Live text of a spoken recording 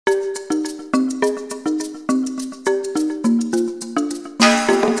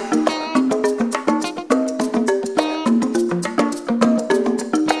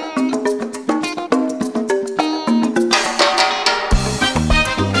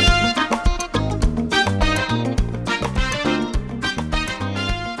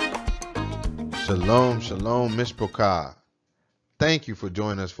Shalom, Mishpokah. Thank you for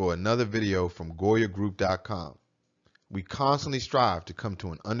joining us for another video from GoyaGroup.com. We constantly strive to come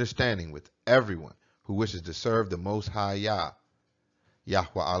to an understanding with everyone who wishes to serve the Most High Yah.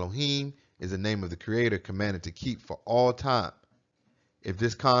 Yahweh Elohim is the name of the Creator commanded to keep for all time. If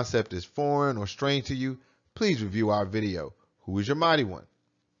this concept is foreign or strange to you, please review our video, Who is Your Mighty One?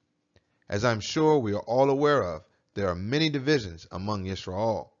 As I'm sure we are all aware of, there are many divisions among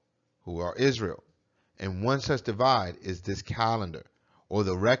Israel, who are Israel. And one such divide is this calendar, or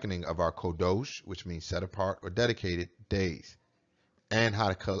the reckoning of our Kodosh, which means set apart or dedicated days, and how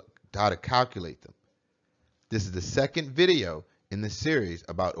to calculate them. This is the second video in the series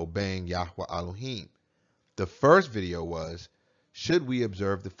about obeying Yahweh Elohim. The first video was, should we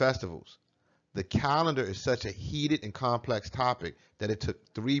observe the festivals? The calendar is such a heated and complex topic that it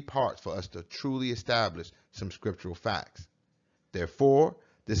took 3 parts for us to truly establish some scriptural facts. Therefore,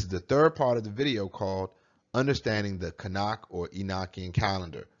 this is the third part of the video called Understanding the Tanakh or Enochian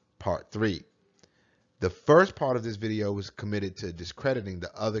Calendar, Part 3. The first part of this video was committed to discrediting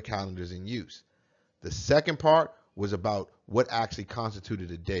the other calendars in use. The second part was about what actually constituted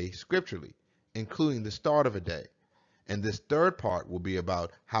a day scripturally, including the start of a day. And this third part will be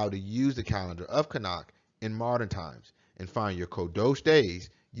about how to use the calendar of Tanakh in modern times and find your Kodosh days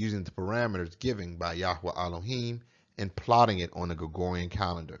using the parameters given by Yahweh Elohim and plotting it on the Gregorian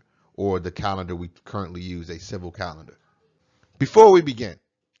calendar, or the calendar we currently use, a civil calendar. Before we begin,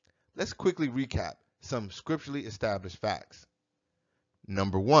 let's quickly recap some scripturally established facts.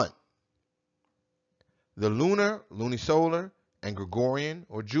 Number 1, the lunar, lunisolar, and Gregorian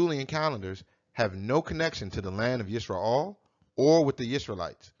or Julian calendars have no connection to the land of Yisrael or with the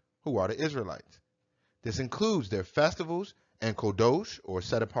Israelites, who are the Israelites. This includes their festivals and Kodosh, or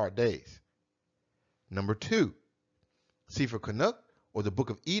set-apart days. Number 2, Sefer Tanakh, or the Book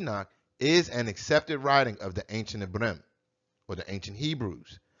of Enoch, is an accepted writing of the ancient Hebrew, or the ancient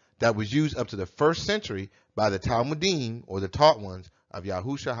Hebrews, that was used up to the 1st century by the Talmudim, or the taught ones, of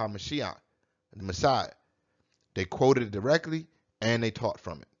Yahushua HaMashiach, the Messiah. They quoted it directly, and they taught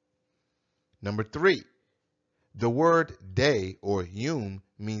from it. Number 3, the word day, or yom,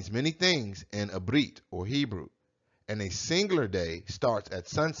 means many things in Abrit, or Hebrew, and a singular day starts at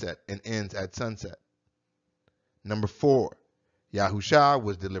sunset and ends at sunset. Number 4, Yahusha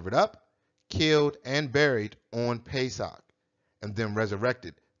was delivered up, killed, and buried on Pesach, and then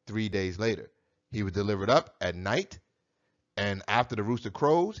resurrected 3 days later. He was delivered up at night, and after the rooster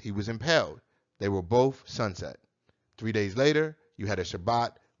crows, he was impaled. They were both sunset. 3 days later, you had a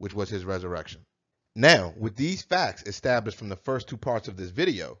Shabbat, which was his resurrection. Now, with these facts established from the first 2 parts of this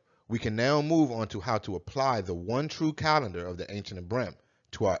video, we can now move on to how to apply the one true calendar of the ancient Hebrew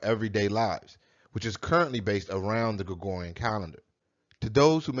to our everyday lives, which is currently based around the Gregorian calendar. To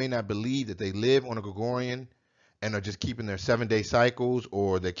those who may not believe that they live on a Gregorian and are just keeping their 7-day cycles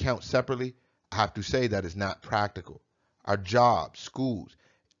or their count separately, I have to say that is not practical. Our jobs, schools,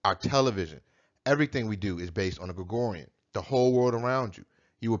 our television, everything we do is based on a Gregorian. The whole world around you.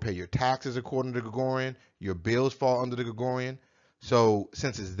 You will pay your taxes according to the Gregorian. Your bills fall under the Gregorian. So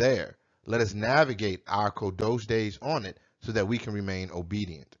since it's there, let us navigate our Kodosh days on it so that we can remain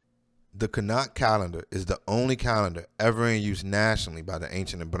obedient. The Tanakh calendar is the only calendar ever in use nationally by the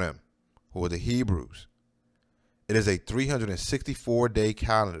ancient Hebrew, who are the Hebrews. It is a 364-day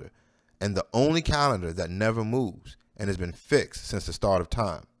calendar and the only calendar that never moves and has been fixed since the start of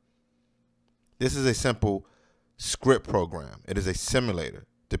time. This is a simple script program. It is a simulator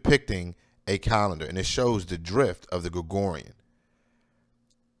depicting a calendar, and it shows the drift of the Gregorian.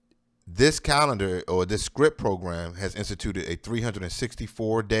 This calendar, or this script program, has instituted a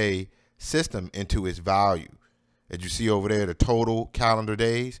 364-day system into its value. As you see over there, the total calendar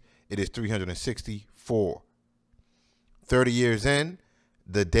days, it is 364. 30 years in,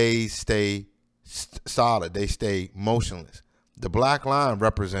 the days stay solid. They stay motionless. The black line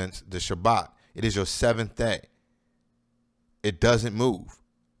represents the Shabbat. It is your 7th day. It doesn't move.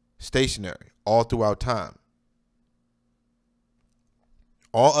 Stationary all throughout time.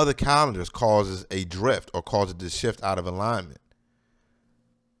 All other calendars causes a drift or causes the shift out of alignment.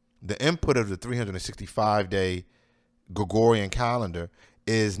 The input of the 365-day Gregorian calendar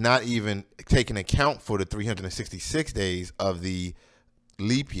is not even taking account for the 366 days of the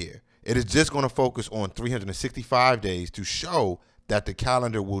leap year. It is just going to focus on 365 days to show that the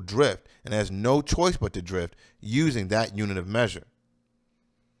calendar will drift and has no choice but to drift using that unit of measure.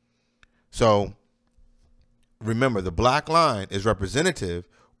 So remember, the black line is representative,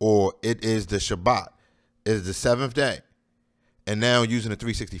 or it is the Shabbat. It is the 7th day. And now using the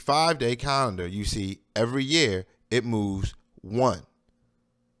 365-day calendar, you see every year it moves 1.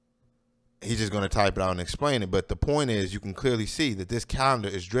 He's just going to type it out and explain it. But the point is, you can clearly see that this calendar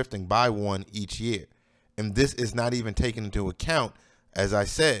is drifting by 1 each year. And this is not even taking into account, as I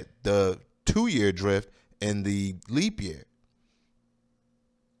said, the 2-year drift and the leap year.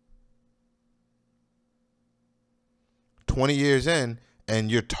 20 years in,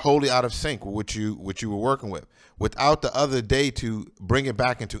 and you're totally out of sync with what you were working with. Without the other day to bring it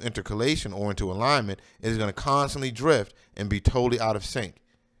back into intercalation or into alignment, it is going to constantly drift and be totally out of sync.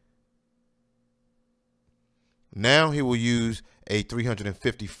 Now he will use a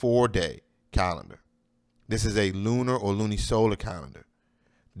 354-day calendar. This is a lunar or lunisolar calendar.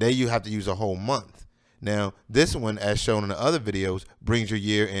 There you have to use a whole month. Now, this one, as shown in the other videos, brings your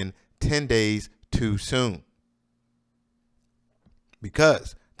year in 10 days too soon.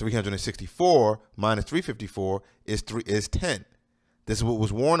 Because 364 minus 354 is 10. This is what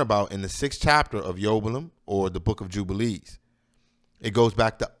was warned about in the 6th chapter of Yobelim, or the Book of Jubilees. It goes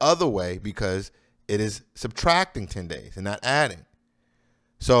back the other way because it is subtracting 10 days and not adding.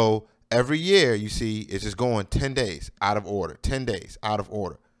 So every year, you see, it's just going 10 days out of order, 10 days out of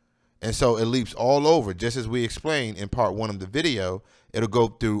order. And so it leaps all over, just as we explained in part 1 of the video. It'll go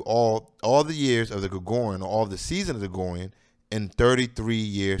through all the years of the Gregorian, or all the season of the Gregorian, in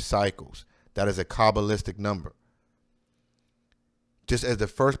 33-year cycles. That is a Kabbalistic number. Just as the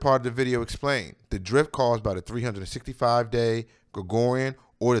first part of the video explained, the drift caused by the 365-day Gregorian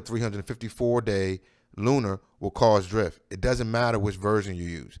or the 354-day lunar will cause drift. It doesn't matter which version you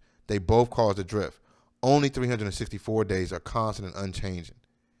use. They both cause the drift. Only 364 days are constant and unchanging.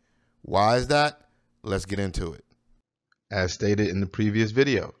 Why is that? Let's get into it. As stated in the previous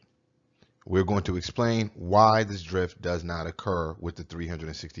video, we're going to explain why this drift does not occur with the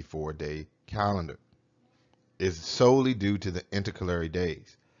 364-day calendar. It's solely due to the intercalary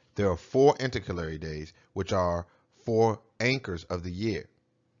days. There are 4 intercalary days, which are 4 anchors of the year.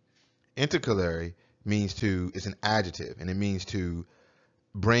 Intercalary is an adjective, and it means to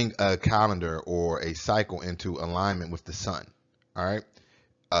bring a calendar or a cycle into alignment with the sun. All right.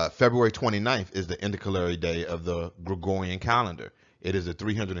 February 29th is the intercalary day of the Gregorian calendar. It is a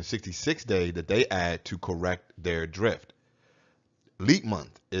 366th day that they add to correct their drift. Leap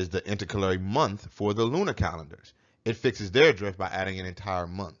month is the intercalary month for the lunar calendars. It fixes their drift by adding an entire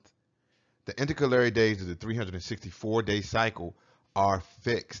month. The intercalary days of the 364-day cycle are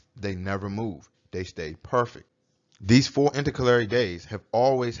fixed. They never move. They stay perfect. These 4 intercalary days have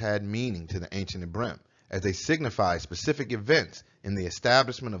always had meaning to the ancient Hebrew, as they signify specific events in the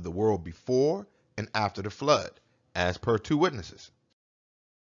establishment of the world before and after the flood, as per 2 witnesses.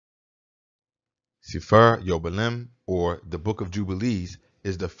 Sefer Yobelim, or the Book of Jubilees,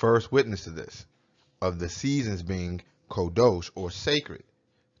 is the first witness to this, of the seasons being kodosh, or sacred,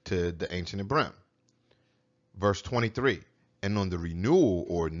 to the ancient Hebrew. Verse 23, and on the renewal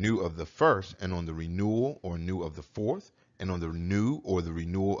or new of the 1st, and on the renewal or new of the 4th, and on the new or the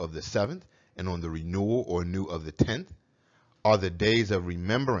renewal of the 7th, and on the renewal or new of the 10th, are the days of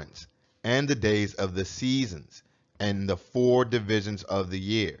remembrance, and the days of the seasons, and the 4 divisions of the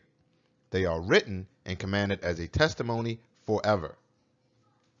year. They are written and commanded as a testimony forever.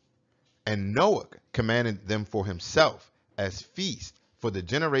 And Noah commanded them for himself as feasts for the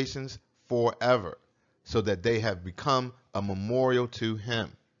generations forever, so that they have become a memorial to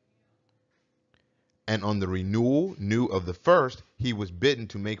him. And on the renewal new of the 1st, he was bidden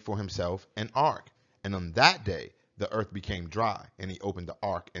to make for himself an ark. And on that day, the earth became dry, and he opened the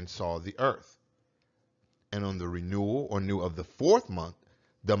ark and saw the earth. And on the renewal or new of the 4th month,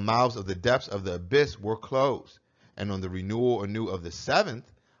 the mouths of the depths of the abyss were closed. And on the renewal or new of the 7th,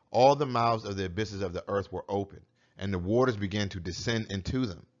 all the mouths of the abysses of the earth were opened, and the waters began to descend into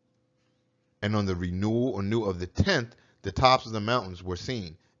them. And on the renewal or new of the 10th, the tops of the mountains were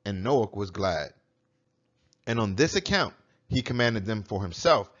seen, and Noah was glad. And on this account, he commanded them for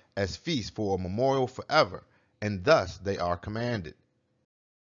himself as feasts for a memorial forever, and thus they are commanded.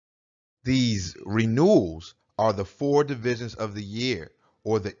 These renewals are the 4 divisions of the year,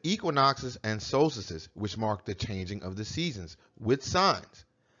 or the equinoxes and solstices, which mark the changing of the seasons, with signs.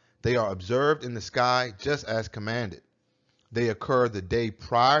 They are observed in the sky just as commanded. They occur the day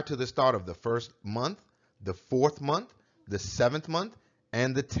prior to the start of the 1st month, the 4th month, the 7th month,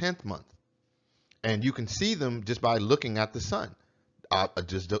 and the 10th month. And you can see them just by looking at the sun,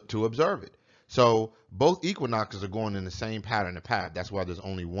 just to observe it. So both equinoxes are going in the same pattern of path. That's why there's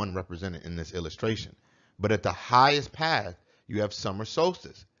only one represented in this illustration. But at the highest path, you have summer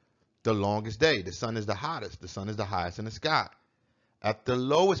solstice, the longest day. The sun is the hottest. The sun is the highest in the sky. At the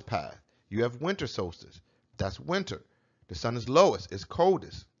lowest path, you have winter solstice. That's winter. The sun is lowest, it's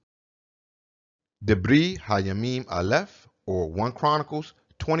coldest. Debris Hayamim Aleph, or 1 Chronicles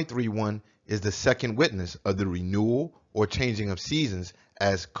 23:1, is the second witness of the renewal or changing of seasons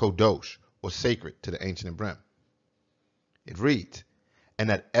as Kodosh, or sacred to the ancient Ibrim. It reads,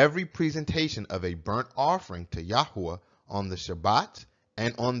 and at every presentation of a burnt offering to Yahuwah on the Shabbat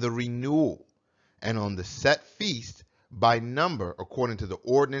and on the renewal and on the set feast by number according to the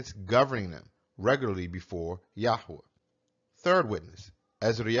ordinance governing them regularly before Yahuwah. Third witness,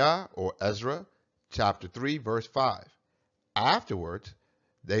 Ezriah or Ezra, chapter 3, verse 5. Afterwards,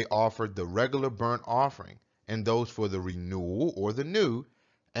 they offered the regular burnt offering and those for the renewal or the new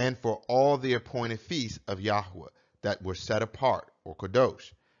and for all the appointed feasts of Yahuwah that were set apart or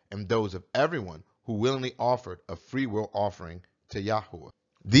Kadosh, and those of everyone who willingly offered a free will offering to Yahuwah.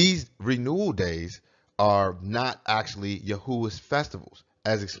 These renewal days are not actually Yahuwah's festivals.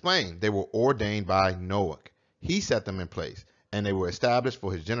 As explained, they were ordained by Noah. He set them in place, and they were established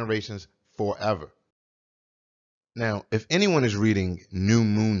for his generations forever. Now, if anyone is reading new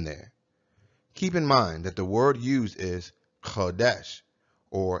moon there, keep in mind that the word used is Chodesh,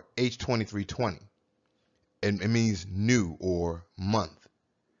 or H2320. It means new or month.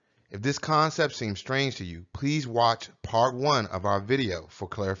 If this concept seems strange to you, please watch part 1 of our video for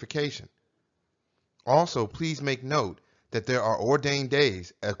clarification. Also, please make note that there are ordained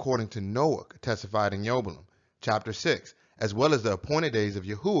days according to Noah testified in Yobelim, chapter 6, as well as the appointed days of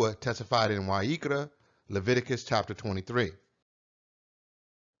Yahuwah testified in Wayikra, Leviticus chapter 23.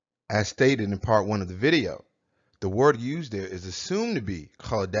 As stated in part 1 of the video, the word used there is assumed to be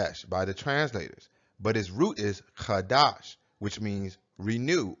Chodesh by the translators, but its root is Chadash, which means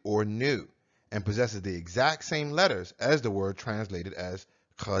renew or new, and possesses the exact same letters as the word translated as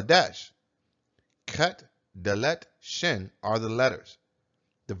Chodesh. Ket, Dalet, Shin are the letters.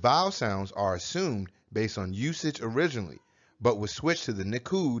 The vowel sounds are assumed based on usage originally, but was switched to the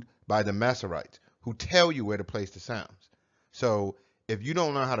Nikud by the Masorites, who tell you where to place the sounds. So if you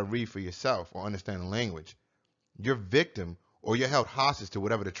don't know how to read for yourself or understand the language, you're victim or you're held hostage to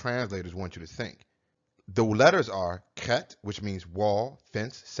whatever the translators want you to think. The letters are Ket, which means wall,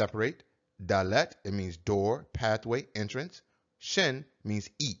 fence, separate. Dalet, it means door, pathway, entrance. Shin means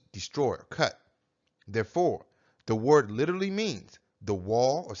eat, destroy, or cut. Therefore, the word literally means the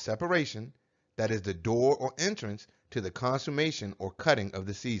wall or separation, that is the door or entrance to the consummation or cutting of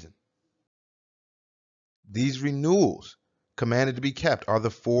the season. These renewals commanded to be kept are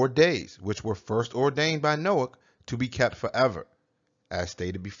the 4 days, which were first ordained by Noah to be kept forever, as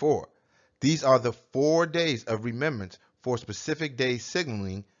stated before. These are the 4 days of remembrance for specific days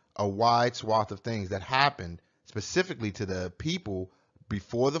signaling a wide swath of things that happened specifically to the people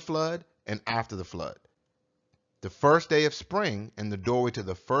before the flood and after the flood. The first day of spring and the doorway to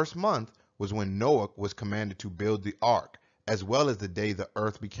the first month was when Noah was commanded to build the ark, as well as the day the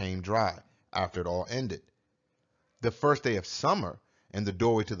earth became dry, after it all ended. The first day of summer and the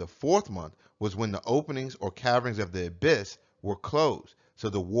doorway to the 4th month was when the openings or caverns of the abyss were closed, so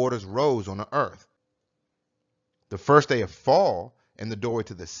the waters rose on the earth. The first day of fall and the doorway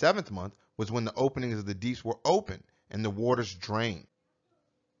to the 7th month was when the openings of the deeps were opened and the waters drained.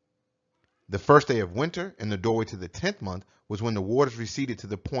 The first day of winter and the doorway to the 10th month was when the waters receded to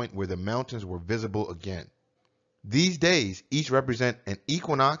the point where the mountains were visible again. These days each represent an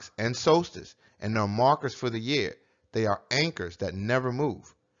equinox and solstice and are markers for the year. They are anchors that never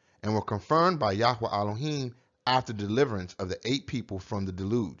move and were confirmed by Yahweh Elohim after the deliverance of the 8 people from the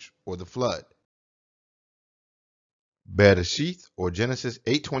deluge or the flood. Bereshith or Genesis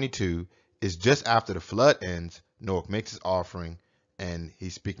 8:22 is just after the flood ends. Noah makes his offering and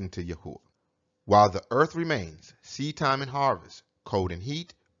he's speaking to Yahuwah. While the earth remains, seed time and harvest, cold and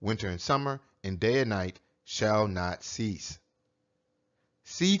heat, winter and summer, and day and night shall not cease.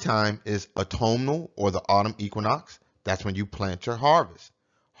 Seed time is autumnal or the autumn equinox. That's when you plant your harvest.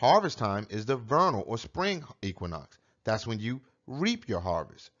 Harvest time is the vernal or spring equinox. That's when you reap your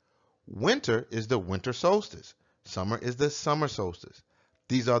harvest. Winter is the winter solstice. Summer is the summer solstice.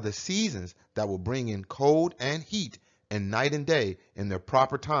 These are the seasons that will bring in cold and heat and night and day in their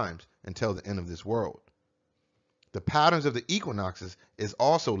proper times until the end of this world. The patterns of the equinoxes is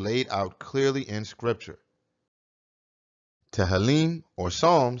also laid out clearly in Scripture. Tehillim or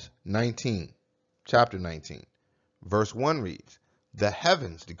Psalms 19, chapter 19, verse 1 reads, "The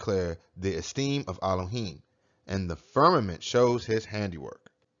heavens declare the esteem of Elohim, and the firmament shows his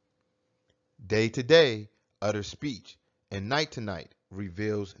handiwork." Day to day utters speech, and night to night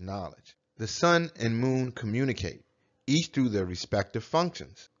reveals knowledge. The sun and moon communicate, each through their respective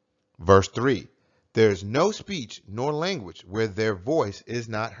functions. Verse 3, there is no speech nor language where their voice is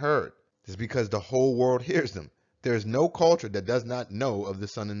not heard. This is because the whole world hears them. There is no culture that does not know of the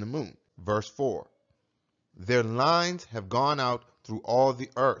sun and the moon. Verse 4, their lines have gone out through all the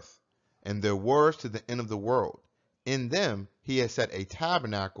earth, and their words to the end of the world. In them he has set a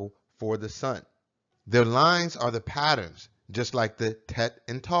tabernacle for the sun. Their lines are the patterns, just like the Tet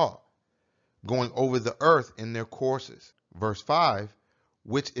and Ta, going over the earth in their courses. Verse 5,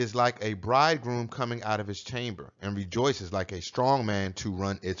 which is like a bridegroom coming out of his chamber, and rejoices like a strong man to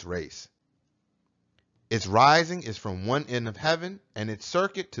run its race. Its rising is from one end of heaven, and its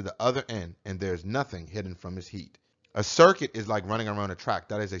circuit to the other end, and there is nothing hidden from its heat. A circuit is like running around a track.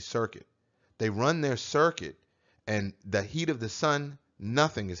 That is a circuit. They run their circuit, and the heat of the sun,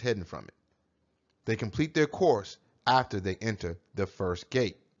 nothing is hidden from it. They complete their course after they enter the first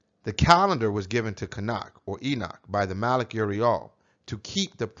gate. The calendar was given to Kanak, or Enoch, by the Malach Uriel, to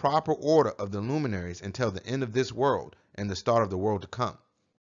keep the proper order of the luminaries until the end of this world and the start of the world to come.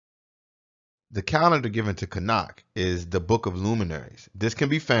 The calendar given to Kanak is the Book of Luminaries. This can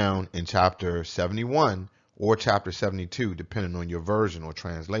be found in chapter 71 or chapter 72, depending on your version or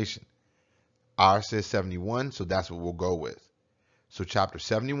translation. Ours says 71, so that's what we'll go with. So chapter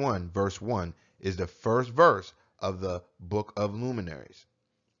 71, verse 1, is the first verse of the Book of Luminaries.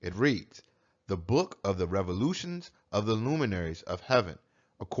 It reads, the book of the revolutions of the luminaries of heaven,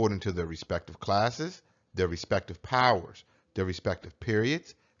 according to their respective classes, their respective powers, their respective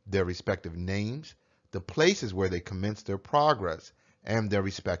periods, their respective names, the places where they commenced their progress, and their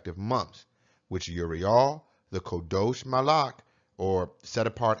respective months, which Uriel, the Kodosh Malach, or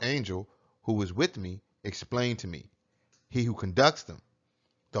set-apart angel, who was with me, explained to me, he who conducts them,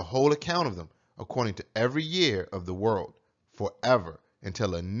 the whole account of them, according to every year of the world, forever,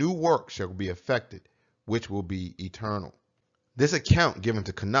 until a new work shall be effected, which will be eternal. This account given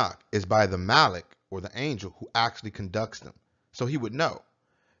to Kanak is by the Malach, or the angel, who actually conducts them, so he would know.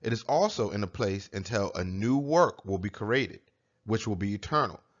 It is also in a place until a new work will be created, which will be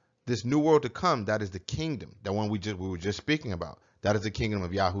eternal. This new world to come, that is the kingdom, that one we were just speaking about. That is the kingdom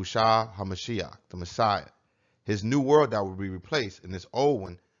of Yahushua HaMashiach, the Messiah. His new world that will be replaced, and this old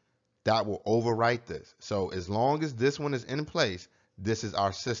one that will overwrite this. So as long as this one is in place, this is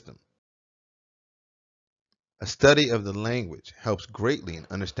our system. A study of the language helps greatly in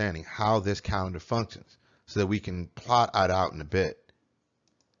understanding how this calendar functions, so that we can plot it out in a bit.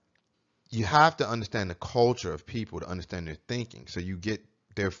 You have to understand the culture of people to understand their thinking, so you get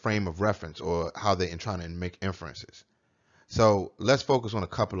their frame of reference or how they're trying to make inferences. So let's focus on a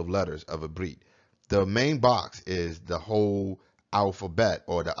couple of letters of a breed. The main box is the whole alphabet,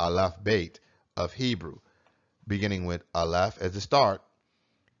 or the Aleph Beit of Hebrew, beginning with Aleph as the start,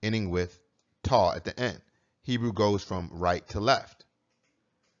 ending with Ta at the end. Hebrew goes from right to left.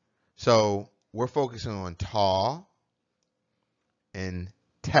 So we're focusing on Ta and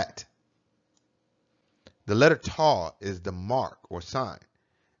Tet. The letter Ta is the mark or sign,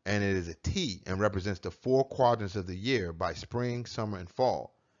 and it is a T and represents the 4 quadrants of the year by spring, summer, and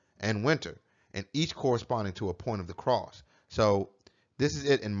fall, and winter, and each corresponding to a point of the cross. So this is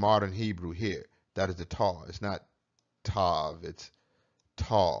it in modern Hebrew here. That is the Ta. It's not Tav, it's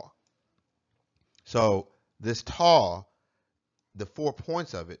Ta. So this Ta, the 4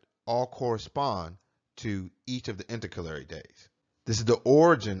 points of it, all correspond to each of the intercalary days. This is the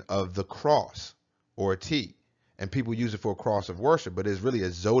origin of the cross, or a T, and people use it for a cross of worship, but it's really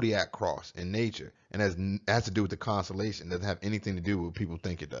a zodiac cross in nature, and has to do with the constellation. It doesn't have anything to do with what people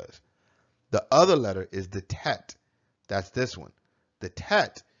think it does. The other letter is the Tet. That's this one. The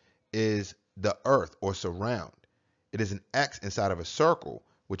Tet is the earth, or surround. It is an X inside of a circle,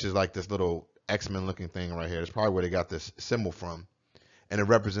 which is like this little X-Men looking thing right here. That's probably where they got this symbol from. And it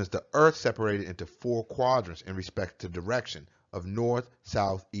represents the earth separated into 4 quadrants in respect to direction of north,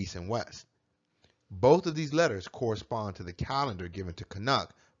 south, east, and west. Both of these letters correspond to the calendar given to Kanak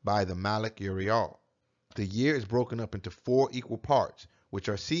by the Malach Uriel. The year is broken up into 4 equal parts, which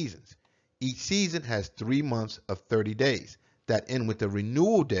are seasons. Each season has 3 months of 30 days that end with a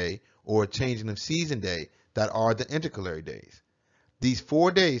renewal day or a changing of season day that are the intercalary days. These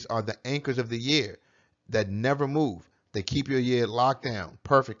 4 days are the anchors of the year that never move. They keep your year locked down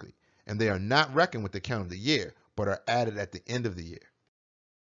perfectly, and they are not reckoned with the count of the year, but are added at the end of the year.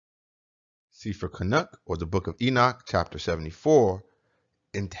 Sefer Kanak, or the Book of Enoch, chapter 74,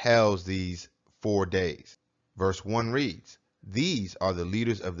 entails these 4 days. Verse 1 reads, these are the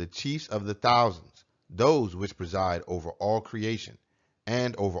leaders of the chiefs of the thousands, those which preside over all creation.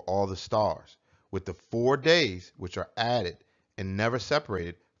 and over all the stars, with the 4 days which are added and never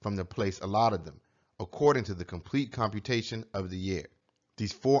separated from the place allotted them, according to the complete computation of the year.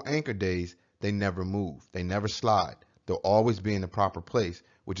 These 4 anchor days, they never move, they never slide. They'll always be in the proper place,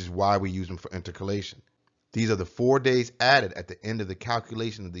 which is why we use them for intercalation. These are the 4 days added at the end of the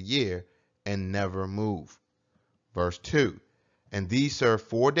calculation of the year and never move. Verse 2, and these serve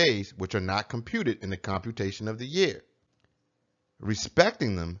 4 days which are not computed in the computation of the year.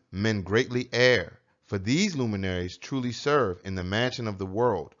 Respecting them, men greatly err, for these luminaries truly serve in the mansion of the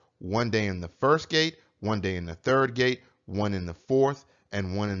world, 1 day in the first gate, 1 day in the third gate, 1 in the fourth,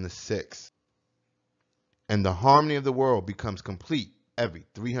 and 1 in the sixth. And the harmony of the world becomes complete every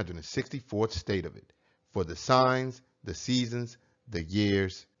 364th state of it, for the signs, the seasons, the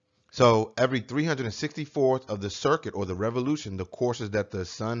years. So every 364th of the circuit or the revolution, the courses that the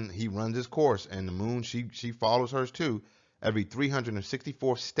sun, he runs his course, and the moon, she follows hers too. Every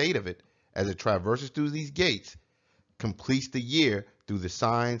 364th state of it, as it traverses through these gates, completes the year through the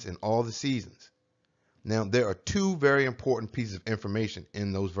signs and all the seasons. Now, there are 2 very important pieces of information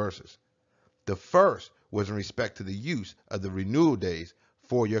in those verses. The first was in respect to the use of the renewal days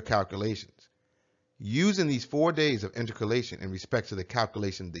for your calculations. Using these 4 days of intercalation in respect to the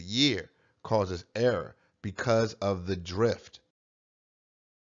calculation of the year causes error because of the drift.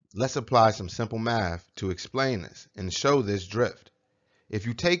 Let's apply some simple math to explain this and show this drift. If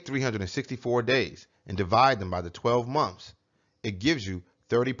you take 364 days and divide them by the 12 months, it gives you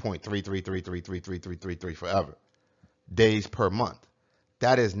 30.33333333 forever days per month.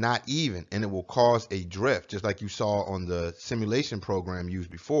 That is not even, and it will cause a drift, just like you saw on the simulation program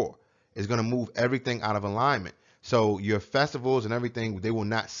used before. It's going to move everything out of alignment. So your festivals and everything, they will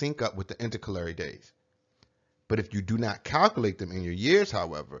not sync up with the intercalary days. But if you do not calculate them in your years,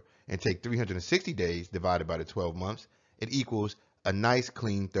 however, and take 360 days divided by the 12 months, it equals a nice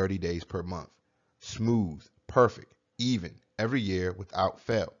clean 30 days per month. Smooth, perfect, even, every year without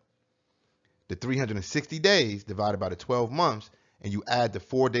fail. The 360 days divided by the 12 months, and you add the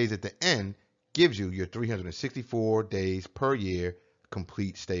 4 days at the end, gives you your 364 days per year,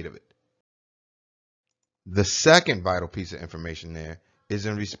 complete state of it. The second vital piece of information there is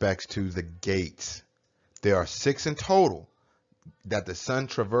in respects to the gates. There are 6 in total that the sun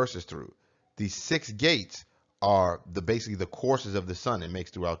traverses through. These 6 gates are basically the courses of the sun it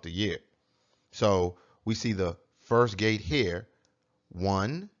makes throughout the year. So we see the first gate here,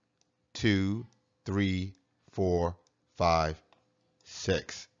 1, 2, 3, 4, 5,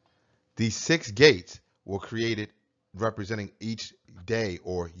 6. These 6 gates were created representing each day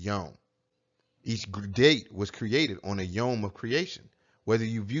or yom. Each date was created on a yom of creation. Whether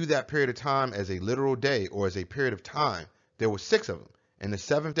you view that period of time as a literal day or as a period of time, there were 6 of them. And the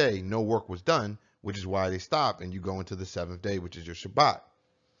 7th day, no work was done, which is why they stopped, and you go into the 7th day, which is your Shabbat.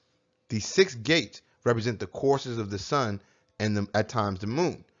 These 6 gates represent the courses of the sun and at times the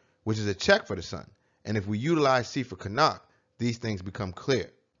moon, which is a check for the sun. And if we utilize Sefer Tanakh, these things become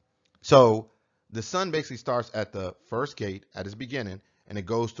clear. So the sun basically starts at the first gate at its beginning, and it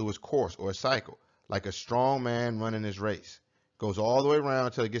goes through its course or a cycle, like a strong man running his race. Goes all the way around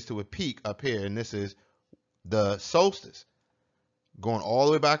until it gets to a peak up here, and this is the solstice, going all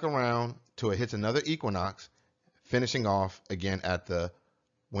the way back around till it hits another equinox, finishing off again at the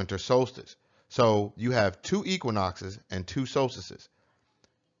winter solstice. So you have 2 equinoxes and 2 solstices.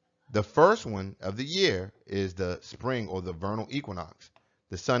 The first one of the year is the spring or the vernal equinox.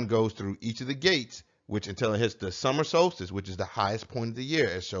 The sun goes through each of the gates, which until it hits the summer solstice, which is the highest point of the year,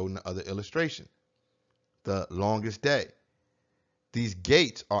 as shown in the other illustration, the longest day. These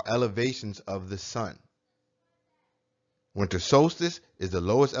gates are elevations of the sun. Winter solstice is the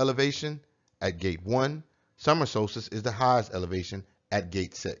lowest elevation at gate 1. Summer solstice is the highest elevation at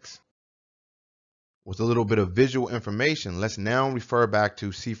gate 6. With a little bit of visual information, let's now refer back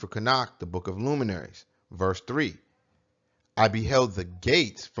to Sefer Tanakh, the Book of Luminaries, verse 3. I beheld the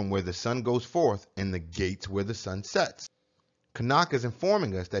gates from where the sun goes forth and the gates where the sun sets. Tanakh is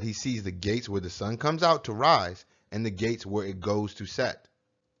informing us that he sees the gates where the sun comes out to rise and the gates where it goes to set.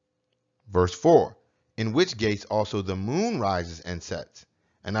 Verse 4, in which gates also the moon rises and sets.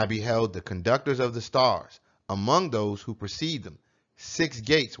 And I beheld the conductors of the stars, among those who precede them. 6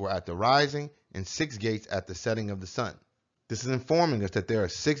 gates were at the rising and 6 gates at the setting of the sun. This is informing us that there are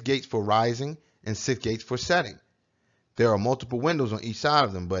 6 gates for rising and 6 gates for setting. There are multiple windows on each side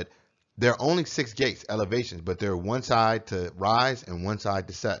of them, but there are only 6 gates, elevations, but there are one side to rise and one side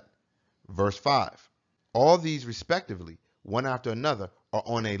to set. Verse 5. All these respectively, one after another, are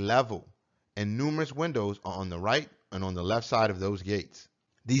on a level, and numerous windows are on the right and on the left side of those gates.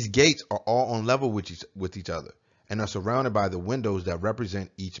 These gates are all on level with each other, and are surrounded by the windows that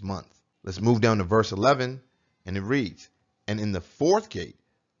represent each month. Let's move down to verse 11, and it reads, "And in the fourth gate,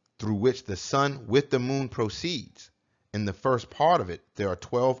 through which the sun with the moon proceeds, in the first part of it there are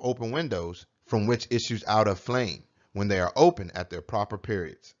 12 open windows, from which issues out of flame, when they are open at their proper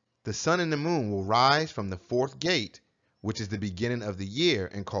periods. The sun and the moon will rise from the fourth gate, which is the beginning of the year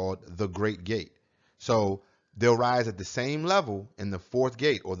and called the Great Gate." So they'll rise at the same level in the fourth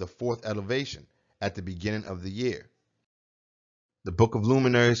gate, or the fourth elevation, at the beginning of the year. The Book of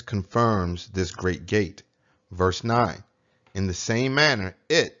Luminaries confirms this great gate. Verse 9, "In the same manner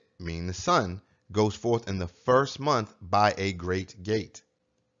it," meaning the sun, "goes forth in the first month by a great gate."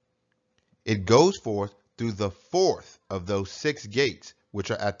 It goes forth through the fourth of those 6 gates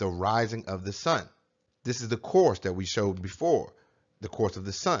which are at the rising of the sun. This is the course that we showed before, the course of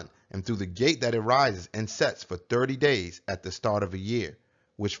the sun, and through the gate that it rises and sets for 30 days at the start of a year,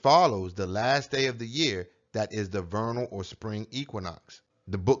 which follows the last day of the year, that is the vernal or spring equinox.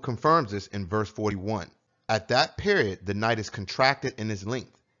 The book confirms this in verse 41. "At that period the night is contracted in its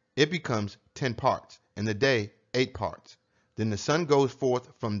length. It becomes 10 parts, and the day 8 parts. Then the sun goes forth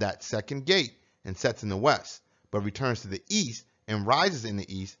from that second gate and sets in the west, but returns to the east and rises in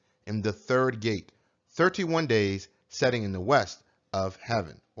the east in the third gate, 31 days, setting in the west of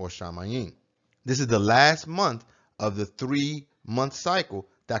heaven," or Shamayim. This is the last month of the 3-month cycle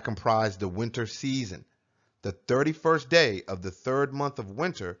that comprised the winter season. The 31st day of the 3rd month of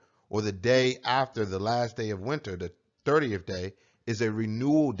winter, or the day after the last day of winter, the 30th day, is a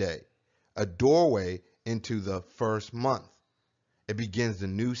renewal day, a doorway into the first month. It begins the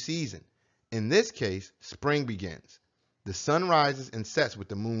new season. In this case, spring begins. The sun rises and sets with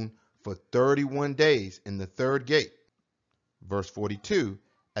the moon for 31 days in the third gate. Verse 42,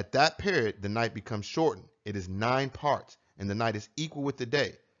 "At that period the night becomes shortened. It is 9 parts, and the night is equal with the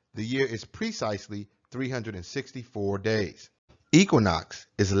day. The year is precisely 364 days. Equinox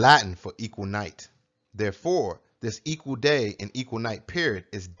is Latin for equal night. Therefore, this equal day and equal night period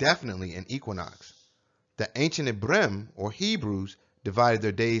is definitely an equinox. The ancient Hebrew, or Hebrews, divided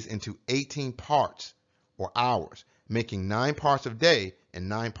their days into 18 parts, or hours, making 9 parts of day and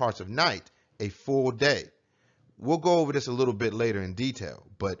 9 parts of night a full day. We'll go over this a little bit later in detail,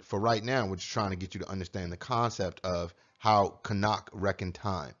 but for right now, we're just trying to get you to understand the concept of how Tanakh reckoned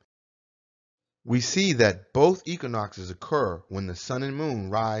time. We see that both equinoxes occur when the sun and moon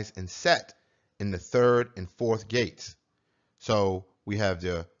rise and set in the 3rd and 4th gates. So we have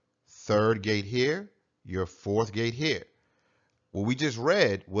the 3rd gate here, your 4th gate here. What we just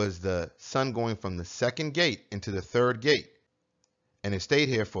read was the sun going from the 2nd gate into the 3rd gate, and it stayed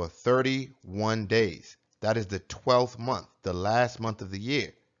here for 31 days. That is the 12th month, the last month of the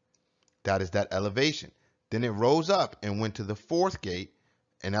year. That is that elevation. Then it rose up and went to the 4th gate,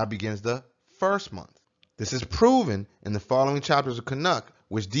 and now begins the 1st month. This is proven in the following chapters of Tanakh,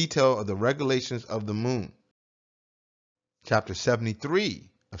 which detail the regulations of the moon. Chapter 73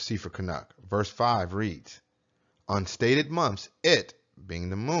 of Sefer Tanakh, verse 5 reads, "On stated months, it," being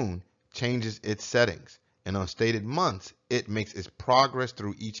the moon, "changes its settings, and on stated months, it makes its progress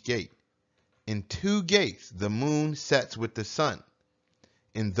through each gate. In 2 gates, the moon sets with the sun.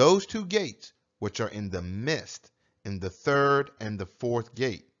 In those 2 gates, which are in the midst, in the 3rd and the 4th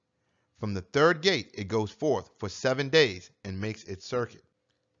gate. From the 3rd gate, it goes forth for 7 days and makes its circuit."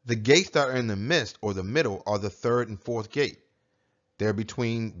 The gates that are in the midst, or the middle, are the 3rd and 4th gate. They're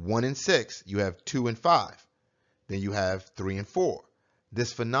between 1 and 6. You have 2 and 5. Then you have 3 and 4.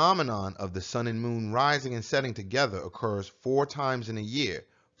 This phenomenon of the sun and moon rising and setting together occurs 4 times in a year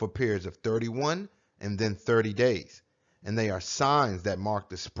for periods of 31 and then 30 days. And they are signs that mark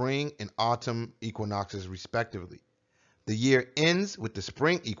the spring and autumn equinoxes respectively. The year ends with the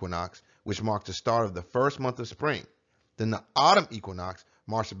spring equinox, which marks the start of the 1st month of spring. Then the autumn equinox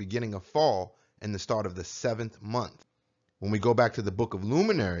marks the beginning of fall and the start of the 7th month. When we go back to the Book of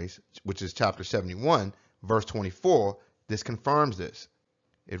Luminaries, which is chapter 71, verse 24, this confirms this.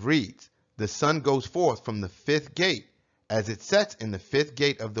 It reads, "The sun goes forth from the 5th gate as it sets in the 5th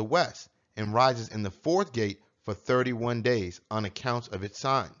gate of the west and rises in the 4th gate for 31 days on account of its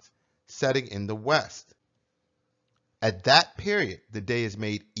signs, setting in the west. At that period, the day is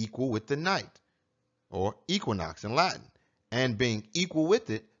made equal with the night," or equinox in Latin, "and being equal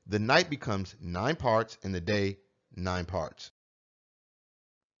with it, the night becomes 9 parts and the day 9 parts."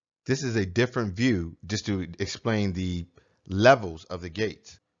 This is a different view just to explain the levels of the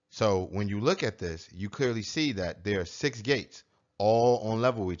gates. So when you look at this, you clearly see that there are 6 gates, all on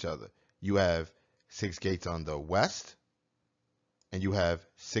level with each other. You have 6 gates on the west, and you have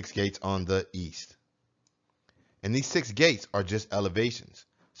 6 gates on the east. And these 6 gates are just elevations.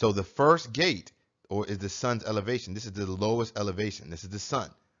 So the first gate, or is the sun's elevation. This is the lowest elevation. This is the sun.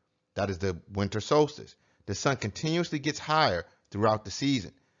 That is the winter solstice. The sun continuously gets higher throughout the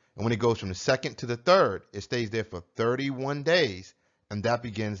season. And when it goes from the second to the third, it stays there for 31 days, and that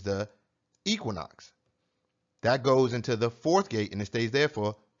begins the equinox. That goes into the fourth gate, and it stays there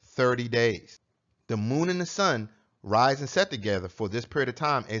for 30 days. The moon and the sun rise and set together for this period of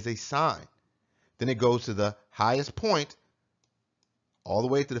time as a sign. Then it goes to the highest point, all the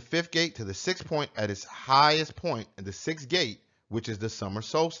way to the fifth gate, to the sixth point at its highest point, and the sixth gate, which is the summer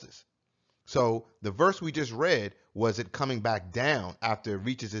solstice. So the verse we just read was it coming back down after it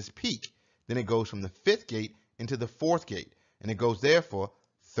reaches its peak. Then it goes from the fifth gate into the fourth gate, and it goes there for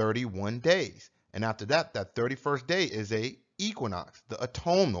 31 days. And after that, that 31st day is a equinox, the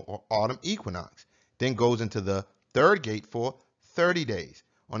autumnal or autumn equinox. Then goes into the third gate for 30 days.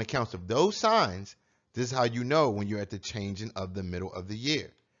 On account of those signs, this is how you know when you're at the changing of the middle of the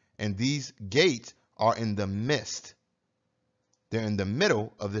year. And these gates are in the midst. They're in the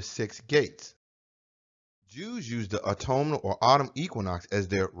middle of the 6 gates. Jews use the autumnal or autumn equinox as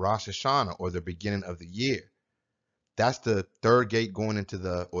their Rosh Hashanah, or the beginning of the year. That's the third gate going into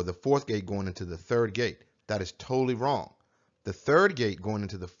the fourth gate going into the third gate. That is totally wrong. The third gate going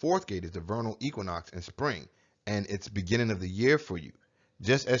into the fourth gate is the vernal equinox in spring, and it's beginning of the year for you,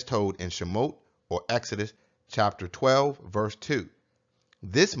 just as told in Shemot or Exodus chapter 12, verse 2.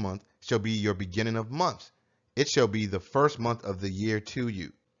 This month shall be your beginning of months. It shall be the first month of the year to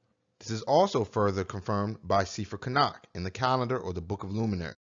you. This is also further confirmed by Sefer Tanakh in the calendar or the Book of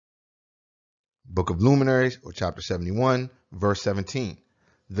Luminaries. Book of Luminaries, or chapter 71, verse 17.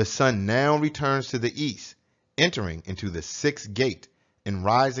 The sun now returns to the east, entering into the 6th gate, and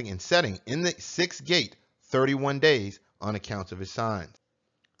rising and setting in the 6th gate 31 days on account of his signs.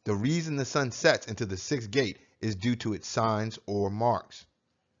 The reason the sun sets into the 6th gate is due to its signs or marks.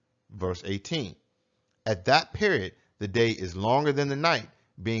 Verse 18. At that period, the day is longer than the night,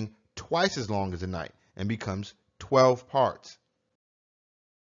 being twice as long as the night, and becomes 12 parts.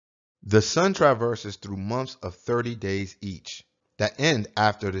 The sun traverses through months of 30 days each, that end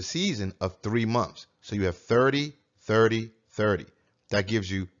after the season of 3 months. So you have 30, 30, 30. That gives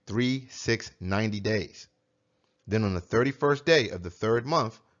you 3, 6, 90 days. Then on the 31st day of the 3rd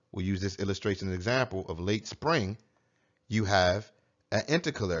month, we'll use this illustration as an example of late spring, you have an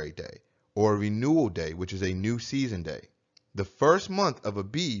intercalary day, or a renewal day, which is a new season day. The first month of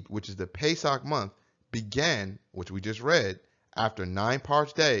Abib, which is the Pesach month, began, which we just read, after 9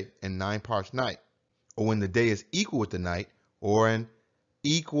 parts day and 9 parts night, or when the day is equal with the night, or an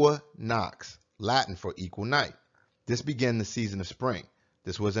equinox, Latin for equal night. This began the season of spring.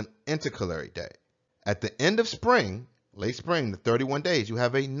 This was an intercalary day. At the end of spring, late spring, the 31 days, you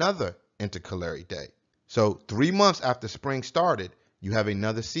have another intercalary day. So 3 months after spring started, you have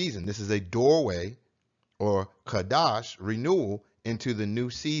another season. This is a doorway, or Kadash, renewal into the new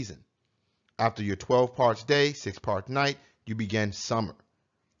season. After your 12 parts day, 6 parts night, you begin summer.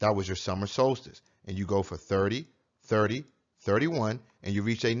 That was your summer solstice. And you go for 30, 30, 31, and you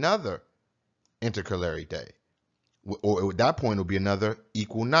reach another intercalary day. Or at that point, it'll be another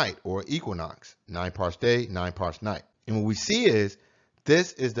equal night or equinox. 9 parts day, 9 parts night. And what we see is,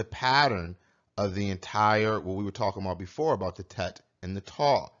 this is the pattern of the entire, what we were talking about before, about the Tet and the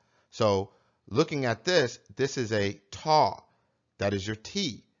Taw. So looking at this, this is a Taw. That is your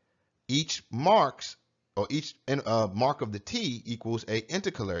T. Each marks, or each mark of the T equals a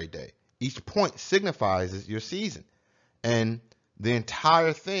intercalary day. Each point signifies your season. And the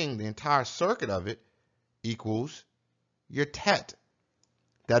entire thing, the entire circuit of it, equals your Tet.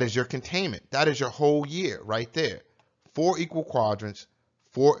 That is your containment. That is your whole year right there. 4 equal quadrants,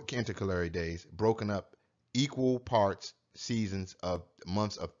 4 intercalary days, broken up equal parts, seasons of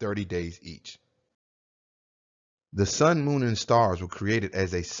months of 30 days each. The sun, moon, and stars were created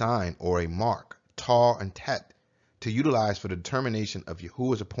as a sign or a mark, Taw and Tet, to utilize for the determination of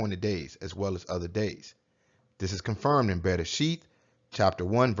Yahuwah's appointed days as well as other days. This is confirmed in Bereshith, chapter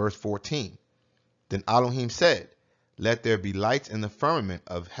 1, verse 14. Then Elohim said, "Let there be lights in the firmament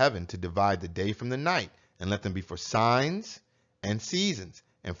of heaven to divide the day from the night, and let them be for signs and seasons,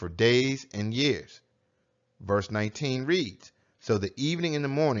 and for days and years." Verse 19 reads, "So the evening and the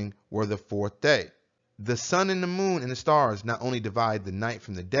morning were the 4th day." The sun and the moon and the stars not only divide the night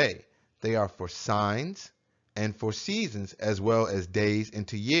from the day, they are for signs and for seasons as well as days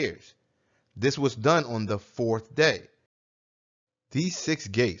into years. This was done on the 4th day. These 6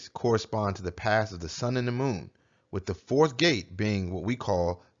 gates correspond to the paths of the sun and the moon, with the 4th gate being what we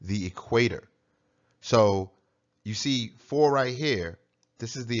call the equator. So you see 4 right here.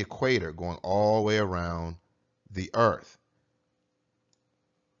 This is the equator going all the way around the earth.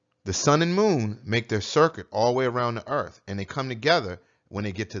 The sun and moon make their circuit all the way around the earth, and they come together when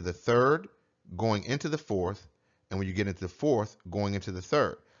they get to the third, going into the fourth, and when you get into the fourth, going into the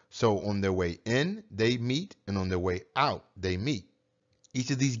third. So on their way in, they meet, and on their way out, they meet. Each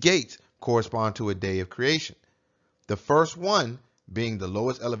of these gates correspond to a day of creation. The first one being the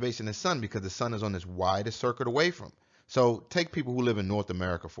lowest elevation of the sun, because the sun is on its widest circuit away from. So take people who live in North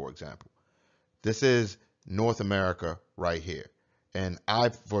America, for example. This is North America right here. And I,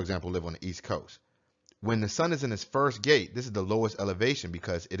 for example, live on the East Coast. When the sun is in its first gate, this is the lowest elevation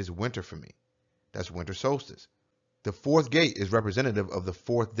because it is winter for me. That's winter solstice. The fourth gate is representative of the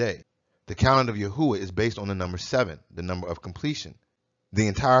fourth day. The calendar of Yahuwah is based on the number 7, the number of completion. The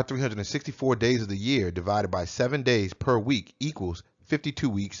entire 364 days of the year divided by 7 days per week equals 52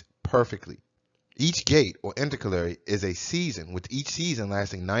 weeks perfectly. Each gate or intercalary is a season, with each season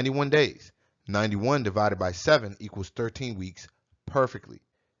lasting 91 days. 91 divided by 7 equals 13 weeks perfectly.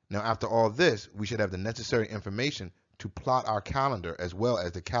 Now, after all this, we should have the necessary information to plot our calendar as well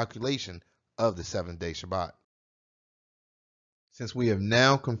as the calculation of the 7th-day Shabbat. Since we have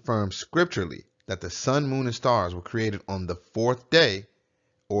now confirmed scripturally that the sun, moon, and stars were created on the 4th day,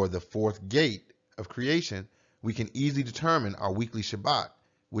 or the 4th gate of creation, we can easily determine our weekly Shabbat,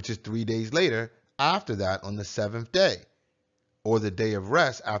 which is 3 days later after that on the 7th day, or the day of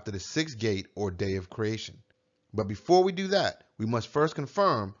rest after the 6th gate or day of creation. But before we do that, we must first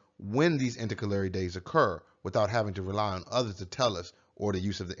confirm when these intercalary days occur without having to rely on others to tell us or the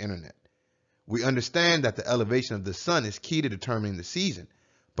use of the internet. We understand that the elevation of the sun is key to determining the season,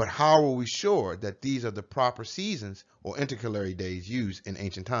 but how are we sure that these are the proper seasons or intercalary days used in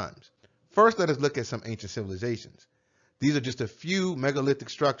ancient times? First, let us look at some ancient civilizations. These are just a few megalithic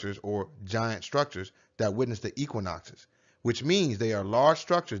structures or giant structures that witness the equinoxes, which means they are large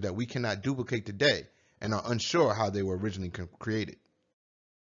structures that we cannot duplicate today and are unsure how they were originally created.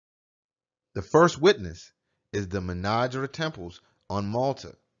 The first witness is the Menagerie temples on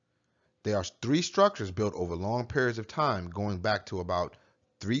Malta. There are 3 structures built over long periods of time going back to about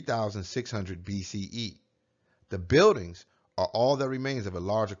 3600 BCE. The buildings are all that remains of a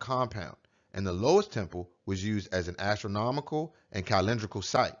larger compound, and the lowest temple was used as an astronomical and calendrical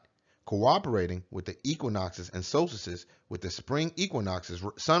site, cooperating with the equinoxes and solstices, with the spring equinoxes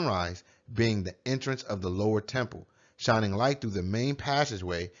sunrise being the entrance of the lower temple, shining light through the main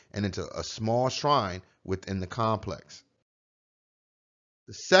passageway and into a small shrine within the complex.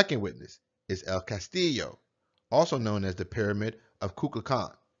 The second witness is El Castillo, also known as the Pyramid of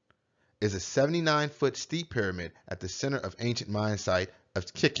Kukulkan. Is a 79-foot steep pyramid at the center of ancient Mayan site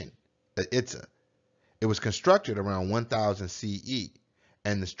of Chichen Itza. It was constructed around 1000 CE,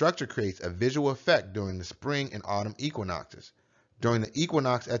 and the structure creates a visual effect during the spring and autumn equinoxes. During the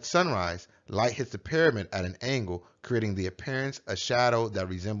equinox at sunrise, light hits the pyramid at an angle, creating the appearance of a shadow that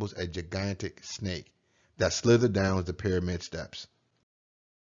resembles a gigantic snake that slithered down the pyramid steps.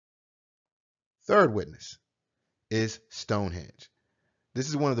 Third witness is Stonehenge. This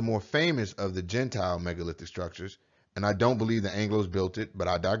is one of the more famous of the Gentile megalithic structures, and I don't believe the Anglos built it, but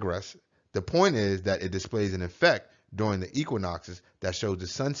I digress. The point is that it displays an effect during the equinoxes that shows the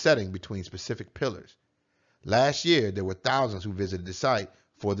sun setting between specific pillars. Last year, there were thousands who visited the site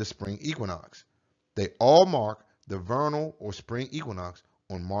for the spring equinox. They all mark the vernal or spring equinox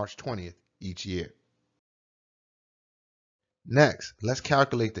on March 20th each year. Next, let's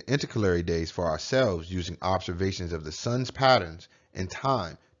calculate the intercalary days for ourselves using observations of the sun's patterns and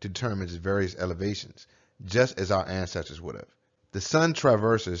time to determine its various elevations, just as our ancestors would have. The sun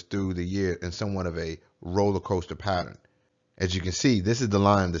traverses through the year in somewhat of a roller coaster pattern. As you can see, this is the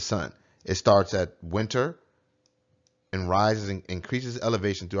line of the sun. It starts at winter and rises and increases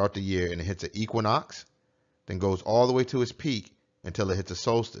elevation throughout the year, and it hits an equinox, then goes all the way to its peak until it hits a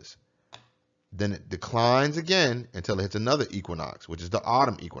solstice. Then it declines again until it hits another equinox, which is the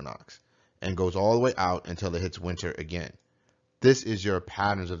autumn equinox, and goes all the way out until it hits winter again. This is your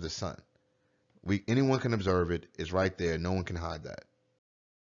patterns of the sun. Anyone can observe it. It's right there. No one can hide that.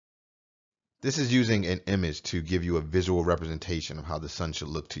 This is using an image to give you a visual representation of how the sun should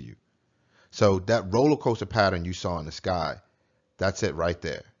look to you. So that roller coaster pattern you saw in the sky, that's it right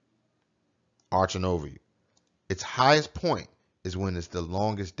there, arching over you. Its highest point is when it's the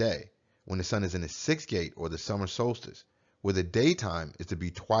longest day, when the sun is in its 6th gate or the summer solstice, where the daytime is to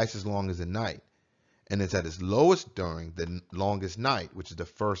be twice as long as the night, and it's at its lowest during the longest night, which is the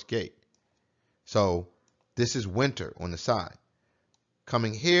 1st gate. So this is winter on the side.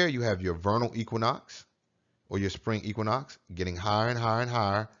 Coming here, you have your vernal equinox or your spring equinox, getting higher and higher and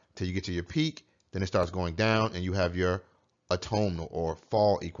higher till you get to your peak. Then it starts going down, and you have your autumnal or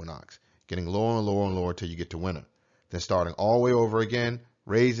fall equinox, getting lower and lower and lower till you get to winter. Then starting all the way over again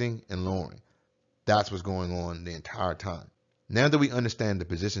raising and lowering. That's what's going on the entire time. Now that we understand the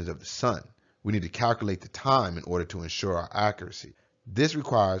positions of the sun, we need to calculate the time in order to ensure our accuracy. This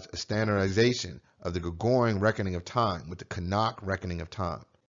requires a standardization of the Gregorian reckoning of time with the Kanak reckoning of time.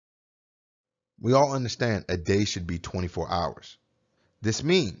 We all understand a day should be 24 hours. This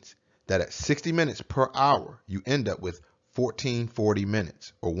means that at 60 minutes per hour, you end up with 1440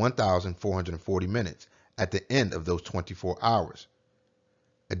 minutes, or 1,440 minutes at the end of those 24 hours.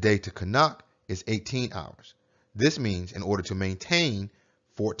 A day to Kanak is 18 hours. This means in order to maintain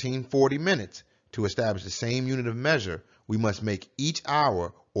 1440 minutes to establish the same unit of measure, we must make each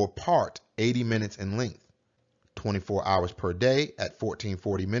hour or part 80 minutes in length. 24 hours per day at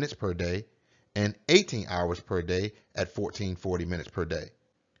 1440 minutes per day, and 18 hours per day at 1440 minutes per day.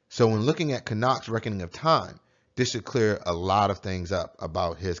 So when looking at Kanak's reckoning of time, this should clear a lot of things up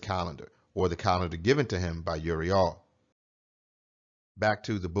about his calendar, or the calendar given to him by Uriel. Back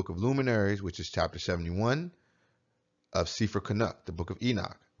to the Book of Luminaries, which is chapter 71 of Sefer Kanak, the Book of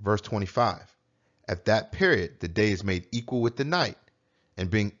Enoch, verse 25. At that period, the day is made equal with the night, and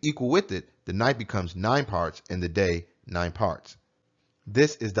being equal with it, the night becomes 9 parts and the day 9 parts.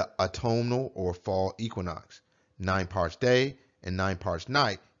 This is the autumnal or fall equinox. 9 parts day and 9 parts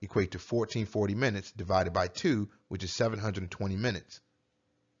night equate to 1440 minutes divided by 2, which is 720 minutes.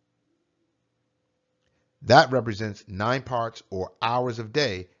 That represents 9 parts or hours of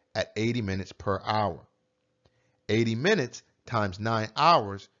day at 80 minutes per hour. 80 minutes times 9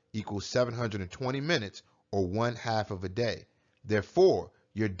 hours equals 720 minutes, or 1/2 of a day. Therefore,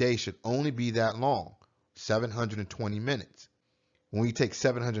 your day should only be that long, 720 minutes. When we take